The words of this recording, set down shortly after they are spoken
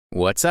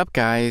What's up,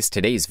 guys?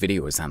 Today's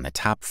video is on the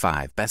top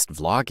 5 best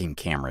vlogging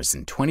cameras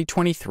in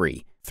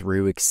 2023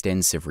 through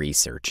extensive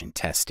research and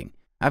testing.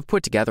 I've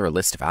put together a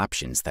list of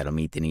options that'll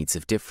meet the needs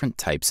of different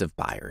types of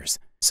buyers.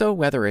 So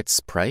whether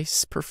it's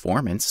price,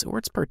 performance, or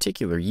its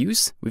particular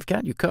use, we've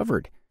got you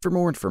covered. For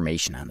more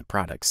information on the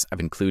products, I've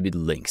included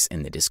links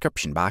in the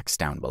description box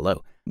down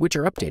below, which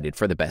are updated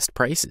for the best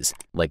prices.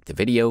 Like the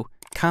video,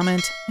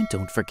 comment, and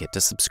don't forget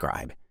to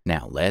subscribe.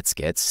 Now let's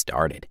get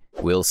started.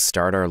 We'll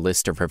start our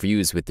list of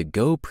reviews with the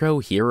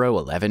GoPro Hero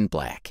 11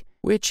 Black,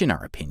 which in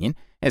our opinion,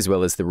 as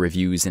well as the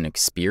reviews and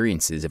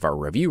experiences of our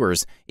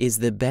reviewers, is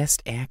the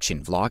best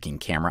action vlogging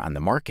camera on the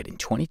market in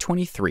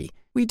 2023.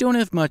 We don't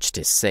have much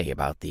to say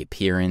about the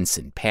appearance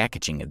and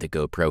packaging of the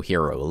GoPro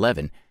Hero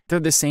 11.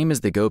 They're the same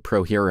as the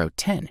GoPro Hero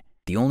 10.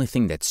 The only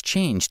thing that's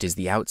changed is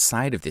the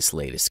outside of this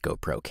latest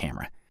GoPro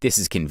camera. This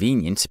is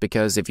convenient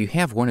because if you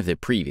have one of the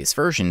previous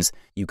versions,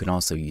 you can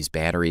also use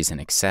batteries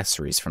and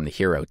accessories from the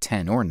Hero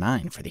 10 or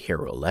 9 for the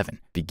Hero 11.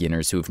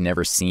 Beginners who have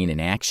never seen an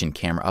action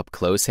camera up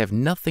close have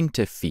nothing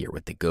to fear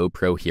with the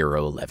GoPro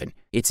Hero 11.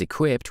 It's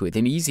equipped with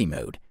an easy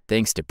mode.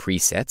 Thanks to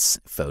presets,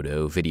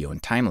 photo, video,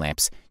 and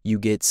time-lapse, you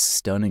get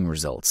stunning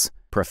results.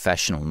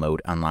 Professional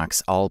mode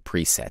unlocks all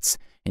presets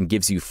and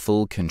gives you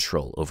full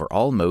control over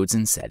all modes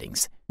and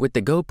settings. With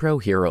the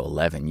GoPro Hero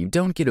 11, you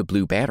don't get a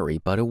blue battery,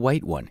 but a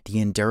white one, the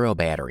Enduro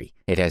battery.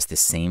 It has the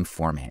same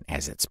format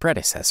as its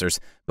predecessors,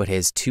 but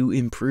has 2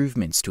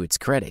 improvements to its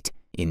credit.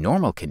 In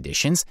normal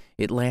conditions,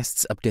 it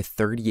lasts up to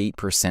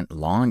 38%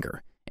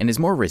 longer and is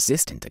more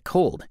resistant to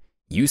cold,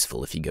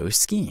 useful if you go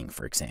skiing,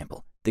 for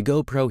example. The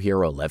GoPro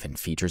Hero 11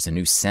 features a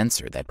new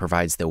sensor that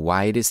provides the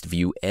widest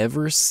view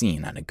ever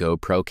seen on a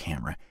GoPro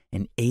camera,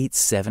 an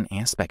 8:7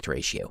 aspect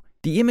ratio.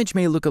 The image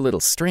may look a little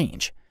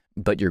strange,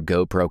 but your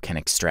GoPro can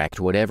extract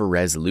whatever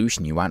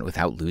resolution you want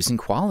without losing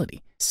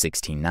quality.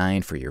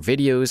 16:9 for your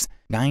videos,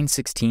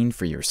 9:16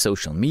 for your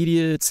social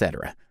media,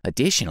 etc.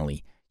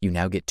 Additionally, you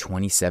now get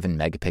 27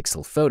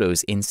 megapixel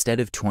photos instead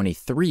of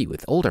 23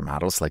 with older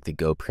models like the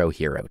GoPro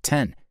Hero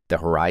 10. The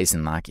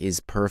horizon lock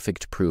is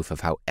perfect proof of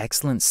how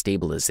excellent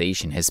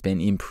stabilization has been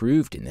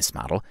improved in this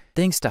model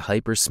thanks to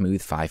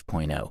HyperSmooth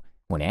 5.0.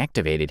 When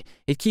activated,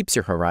 it keeps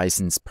your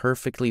horizons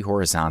perfectly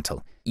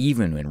horizontal,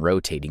 even when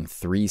rotating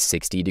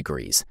 360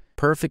 degrees.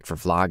 Perfect for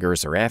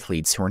vloggers or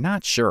athletes who are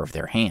not sure of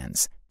their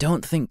hands.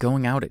 Don't think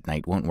going out at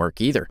night won't work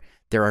either.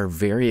 There are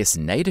various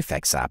night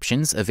effects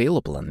options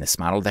available in this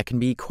model that can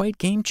be quite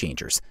game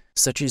changers,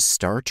 such as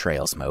Star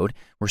Trails mode,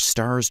 where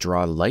stars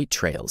draw light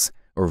trails,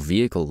 or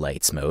Vehicle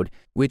Lights mode,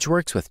 which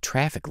works with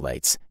traffic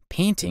lights,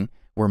 painting,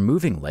 where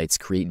moving lights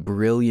create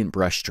brilliant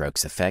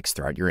brushstrokes effects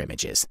throughout your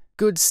images.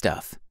 Good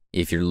stuff.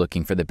 If you're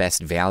looking for the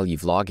best value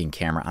vlogging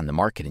camera on the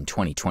market in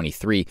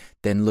 2023,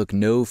 then look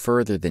no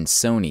further than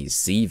Sony's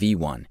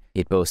ZV-1.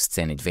 It boasts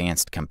an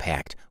advanced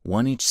compact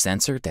 1-inch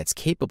sensor that's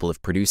capable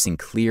of producing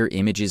clear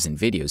images and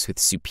videos with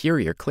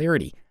superior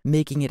clarity,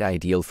 making it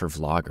ideal for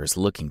vloggers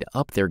looking to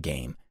up their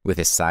game. With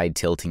a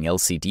side-tilting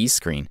LCD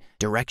screen,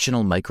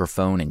 directional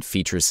microphone, and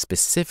features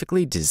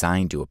specifically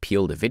designed to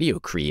appeal to video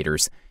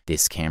creators,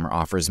 this camera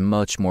offers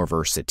much more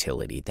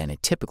versatility than a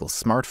typical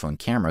smartphone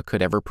camera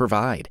could ever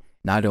provide.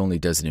 Not only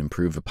does it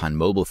improve upon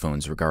mobile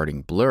phones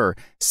regarding blur,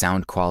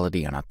 sound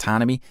quality, and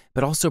autonomy,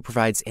 but also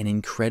provides an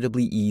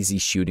incredibly easy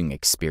shooting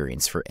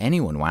experience for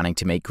anyone wanting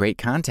to make great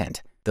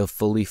content. The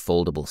fully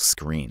foldable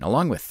screen,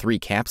 along with 3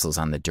 capsules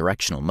on the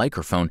directional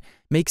microphone,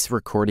 makes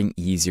recording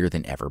easier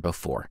than ever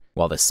before,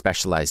 while the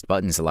specialized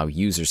buttons allow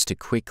users to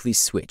quickly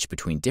switch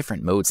between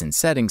different modes and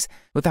settings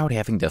without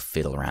having to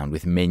fiddle around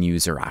with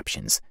menus or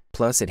options.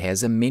 Plus, it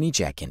has a mini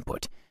jack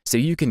input, so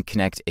you can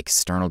connect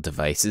external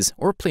devices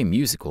or play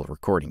music while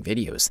recording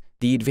videos.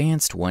 The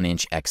advanced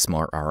 1-inch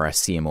Exmor RS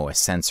CMOS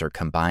sensor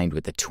combined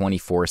with the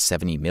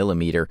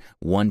 24-70mm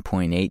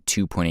 1.8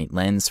 2.8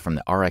 lens from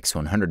the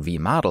RX100V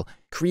model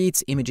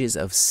creates images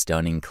of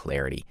stunning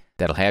clarity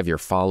that'll have your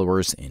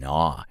followers in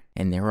awe.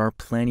 And there are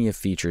plenty of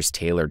features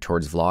tailored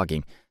towards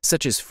vlogging,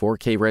 such as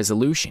 4K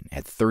resolution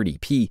at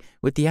 30p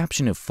with the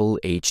option of Full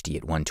HD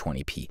at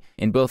 120p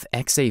in both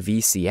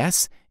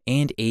XAVCS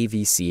and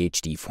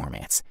AVCHD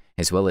formats,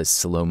 as well as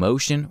slow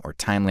motion or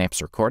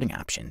time-lapse recording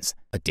options.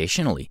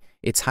 Additionally,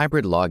 its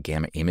hybrid log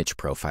gamma image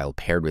profile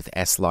paired with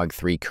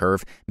S-Log3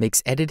 curve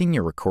makes editing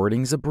your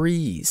recordings a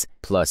breeze.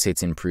 Plus,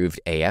 its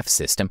improved AF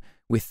system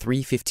with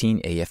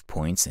 315 AF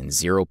points and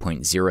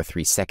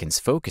 0.03 seconds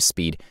focus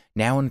speed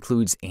now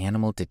includes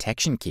animal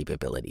detection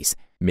capabilities,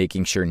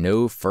 making sure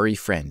no furry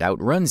friend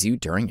outruns you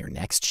during your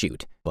next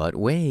shoot. But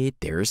wait,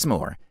 there's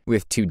more.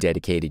 With 2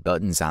 dedicated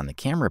buttons on the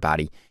camera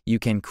body, you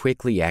can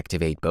quickly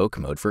activate bokeh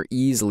mode for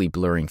easily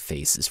blurring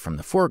faces from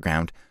the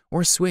foreground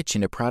or switch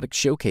into product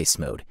showcase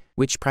mode,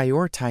 which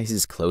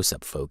prioritizes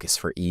close-up focus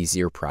for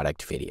easier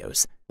product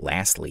videos.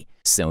 Lastly,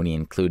 Sony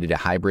included a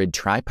hybrid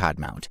tripod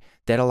mount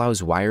that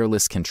allows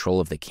wireless control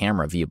of the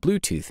camera via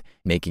Bluetooth,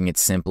 making it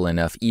simple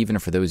enough even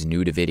for those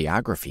new to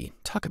videography.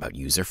 Talk about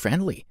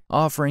user-friendly.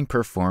 Offering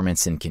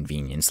performance and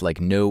convenience like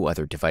no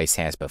other device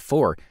has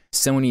before,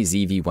 Sony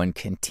ZV-1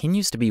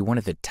 continues to be one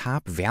of the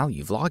top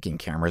value vlogging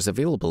cameras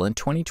available in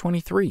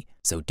 2023,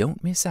 so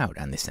don't miss out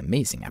on this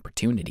amazing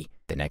opportunity.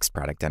 The next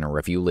product on our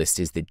review list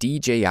is the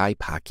DJI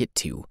Pocket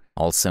 2.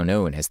 Also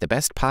known as the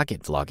best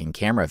pocket vlogging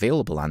camera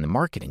available on the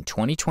market in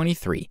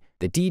 2023,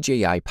 the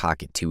DJI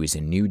Pocket 2 is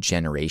a new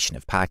generation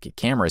of pocket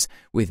cameras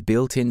with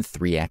built-in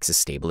 3-axis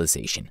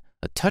stabilization,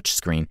 a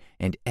touchscreen,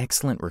 and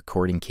excellent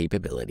recording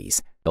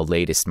capabilities. The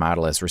latest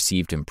model has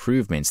received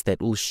improvements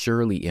that will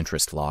surely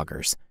interest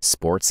vloggers.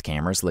 Sports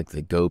cameras like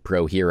the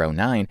GoPro Hero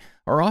 9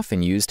 are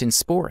often used in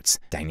sports,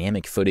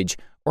 dynamic footage,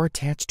 or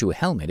attached to a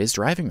helmet as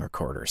driving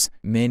recorders.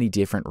 Many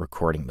different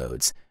recording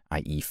modes,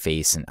 i.e.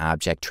 face and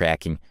object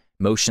tracking,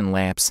 motion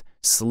lapse,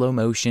 slow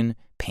motion,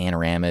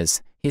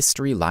 panoramas,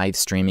 history live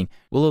streaming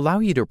will allow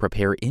you to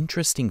prepare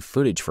interesting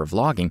footage for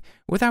vlogging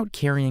without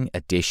carrying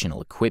additional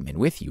equipment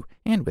with you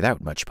and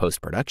without much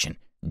post-production.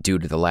 Due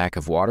to the lack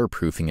of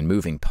waterproofing and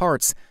moving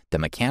parts, the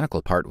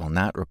mechanical part will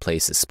not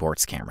replace a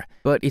sports camera,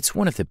 but it's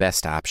one of the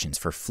best options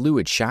for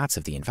fluid shots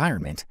of the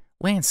environment,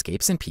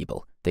 landscapes, and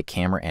people. The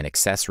camera and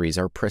accessories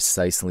are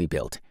precisely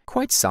built,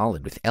 quite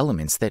solid with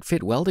elements that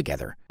fit well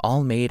together,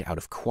 all made out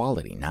of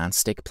quality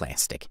non-stick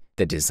plastic.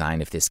 The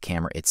design of this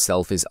camera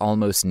itself is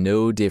almost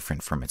no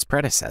different from its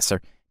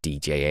predecessor,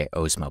 DJI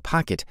Osmo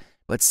Pocket,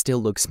 but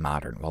still looks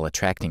modern while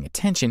attracting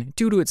attention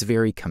due to its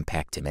very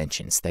compact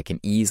dimensions that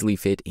can easily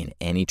fit in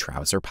any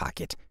trouser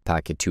pocket.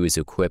 Pocket 2 is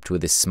equipped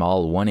with a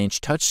small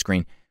 1-inch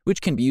touchscreen,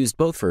 which can be used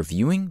both for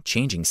viewing,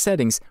 changing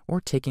settings,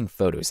 or taking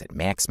photos at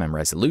maximum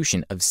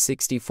resolution of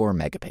 64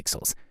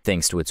 megapixels,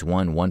 thanks to its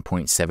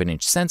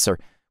 1.7-inch sensor,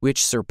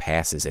 which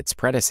surpasses its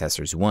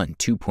predecessor's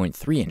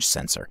 2.3-inch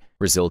sensor,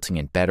 resulting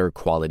in better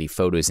quality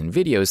photos and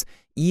videos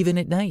even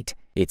at night.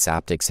 Its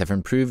optics have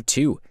improved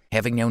too,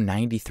 having now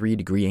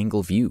 93-degree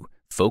angle view,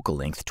 focal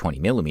length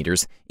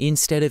 20mm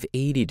instead of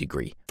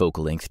 80-degree,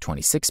 focal length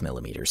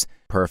 26mm,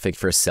 perfect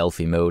for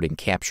selfie mode and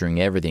capturing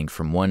everything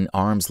from one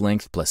arm's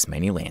length plus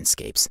many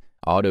landscapes.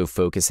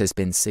 Autofocus has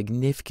been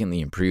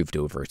significantly improved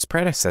over its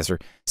predecessor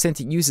since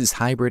it uses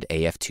hybrid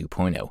AF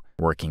 2.0,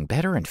 working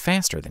better and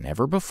faster than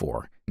ever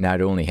before. Not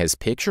only has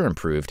picture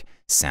improved,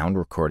 sound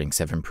recordings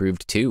have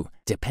improved too.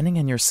 Depending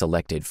on your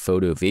selected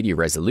photo-video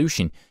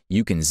resolution,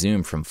 you can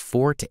zoom from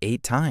 4 to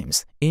 8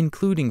 times,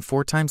 including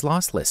 4 times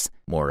lossless.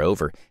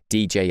 Moreover,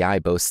 DJI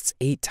boasts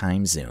 8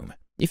 times zoom.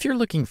 If you're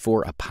looking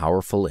for a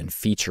powerful and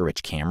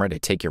feature-rich camera to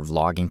take your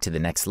vlogging to the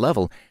next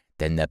level,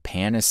 then the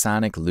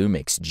Panasonic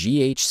Lumix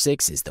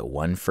GH6 is the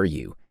one for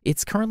you.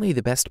 It's currently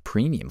the best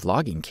premium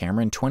vlogging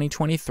camera in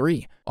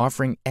 2023,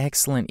 offering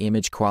excellent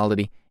image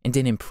quality and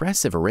an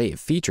impressive array of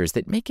features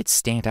that make it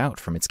stand out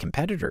from its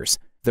competitors.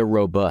 The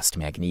robust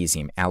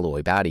magnesium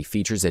alloy body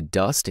features a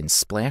dust and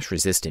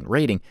splash-resistant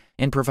rating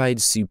and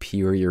provides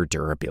superior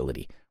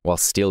durability, while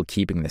still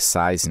keeping the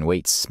size and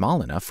weight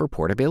small enough for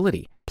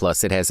portability.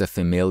 Plus, it has a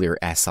familiar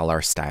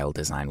SLR-style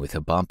design with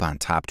a bump on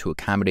top to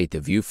accommodate the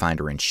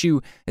viewfinder and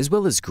shoe, as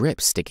well as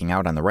grips sticking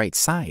out on the right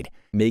side,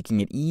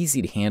 making it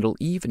easy to handle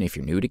even if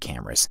you're new to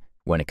cameras.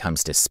 When it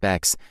comes to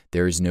specs,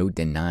 there is no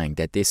denying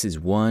that this is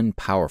one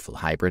powerful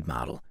hybrid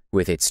model.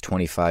 With its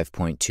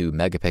 25.2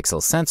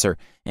 megapixel sensor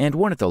and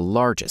one of the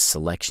largest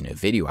selection of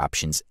video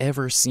options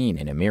ever seen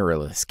in a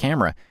mirrorless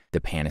camera, the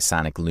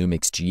Panasonic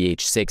Lumix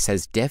GH6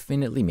 has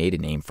definitely made a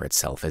name for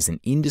itself as an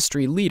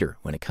industry leader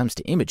when it comes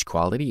to image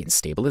quality and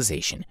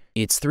stabilization.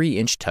 Its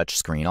 3-inch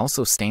touchscreen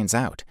also stands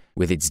out,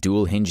 with its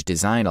dual-hinge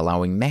design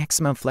allowing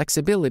maximum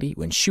flexibility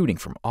when shooting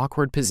from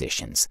awkward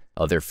positions.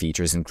 Other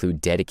features include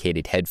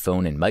dedicated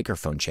headphone and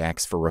microphone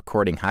jacks for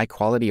recording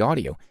high-quality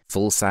audio,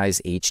 full-size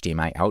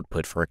HDMI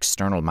output for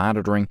external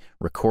monitoring,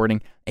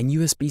 recording, and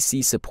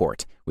USB-C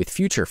support with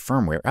future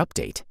firmware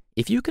update.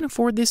 If you can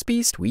afford this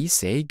beast, we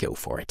say go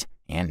for it.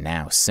 And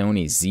now,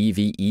 Sony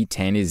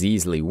ZV-E10 is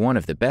easily one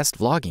of the best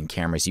vlogging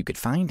cameras you could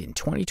find in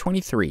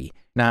 2023.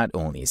 Not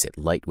only is it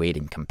lightweight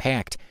and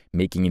compact,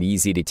 making it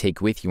easy to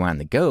take with you on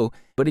the go,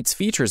 but its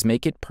features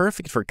make it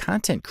perfect for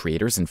content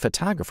creators and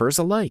photographers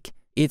alike.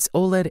 Its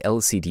OLED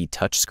LCD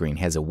touchscreen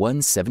has a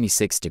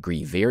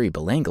 176-degree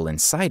variable angle and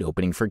side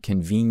opening for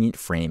convenient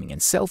framing and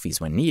selfies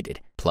when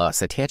needed.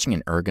 Plus, attaching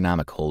an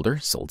ergonomic holder,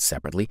 sold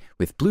separately,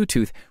 with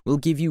Bluetooth will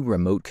give you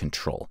remote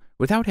control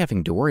without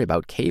having to worry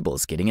about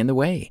cables getting in the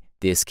way.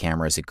 This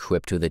camera is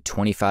equipped with a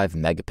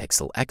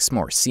 25-megapixel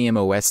Exmor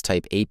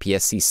CMOS-type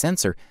APS-C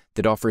sensor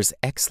that offers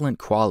excellent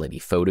quality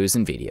photos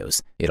and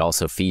videos. It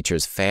also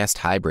features fast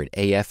hybrid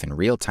AF and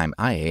real-time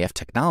IAF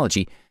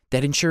technology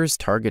that ensures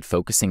target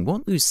focusing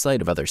won't lose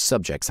sight of other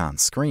subjects on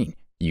screen.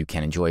 You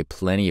can enjoy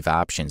plenty of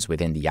options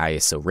within the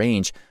ISO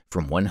range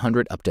from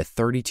 100 up to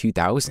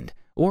 32,000,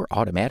 or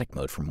automatic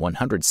mode from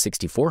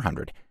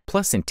 100-6400,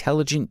 plus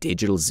intelligent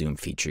digital zoom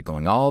feature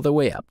going all the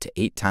way up to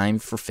 8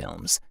 times for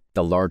films.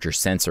 The larger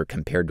sensor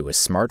compared to a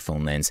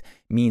smartphone lens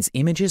means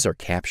images are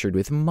captured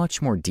with much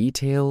more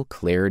detail,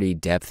 clarity,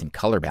 depth, and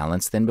color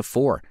balance than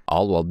before,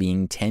 all while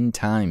being 10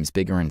 times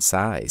bigger in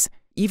size.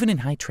 Even in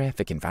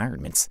high-traffic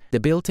environments, the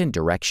built-in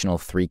directional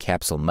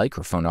 3-capsule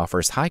microphone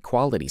offers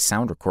high-quality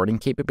sound recording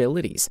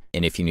capabilities.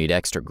 And if you need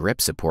extra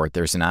grip support,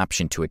 there's an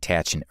option to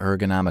attach an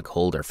ergonomic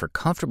holder for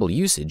comfortable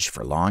usage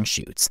for long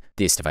shoots.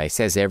 This device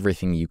has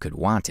everything you could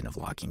want in a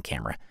vlogging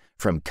camera,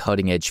 from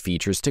cutting-edge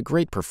features to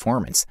great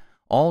performance,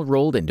 all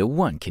rolled into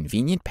one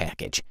convenient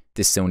package.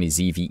 The Sony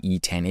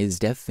ZV-E10 is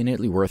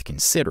definitely worth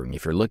considering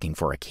if you're looking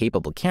for a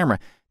capable camera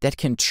that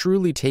can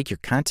truly take your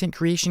content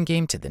creation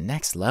game to the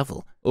next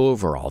level.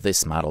 Overall,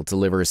 this model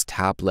delivers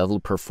top-level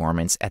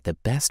performance at the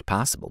best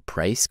possible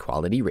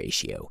price-quality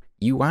ratio.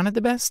 You wanted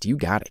the best, you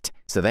got it.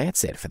 So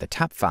that's it for the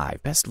top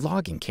 5 best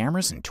vlogging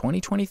cameras in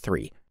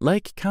 2023.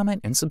 Like,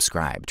 comment, and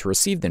subscribe to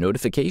receive the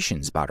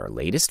notifications about our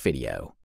latest video.